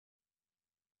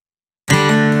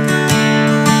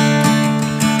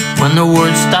When the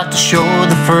woods start to show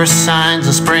the first signs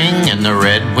of spring and the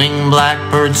red-winged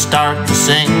blackbirds start to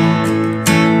sing,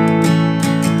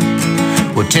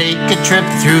 we'll take a trip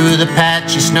through the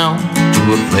patchy snow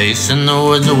to a place in the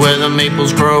woods where the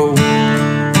maples grow.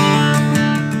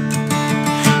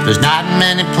 There's not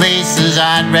many places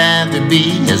I'd rather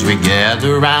be as we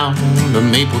gather round the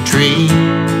maple tree.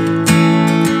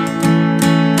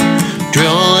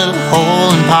 Drill a little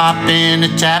hole and pop in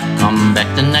a tap, come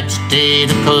back the next day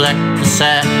to collect the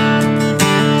sap.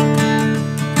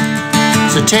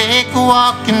 So take a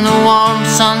walk in the warm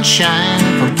sunshine,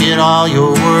 forget all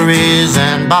your worries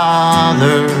and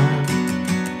bother.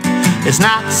 It's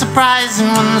not surprising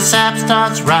when the sap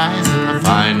starts rising to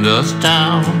find us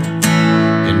down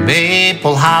in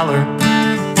Maple Holler.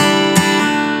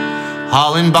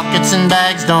 Hauling buckets and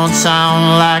bags don't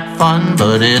sound like fun,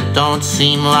 but it don't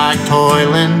seem like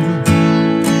toiling.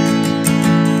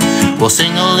 We'll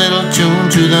sing a little tune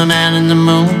to the man in the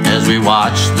moon as we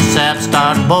watch the sap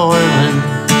start boiling.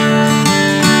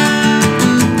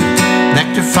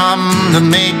 Nectar from the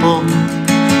maple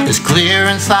is clear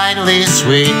and slightly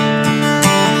sweet,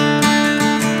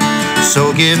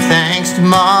 so give thanks to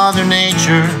Mother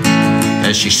Nature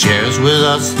as she shares with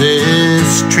us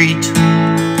this treat.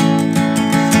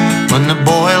 When the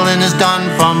boiling is done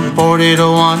from 40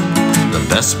 to 1, the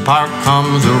best part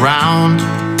comes around.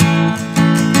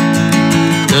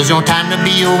 There's no time to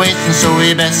be wasting, so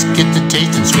we best get to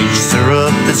tasting sweet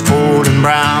syrup that's cold and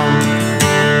brown.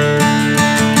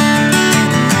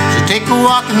 So take a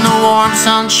walk in the warm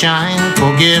sunshine,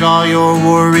 forget all your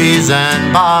worries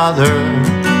and bother.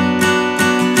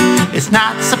 It's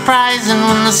not surprising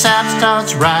when the sap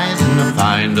starts rising to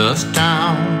find us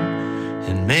down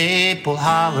in Maple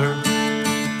Holler.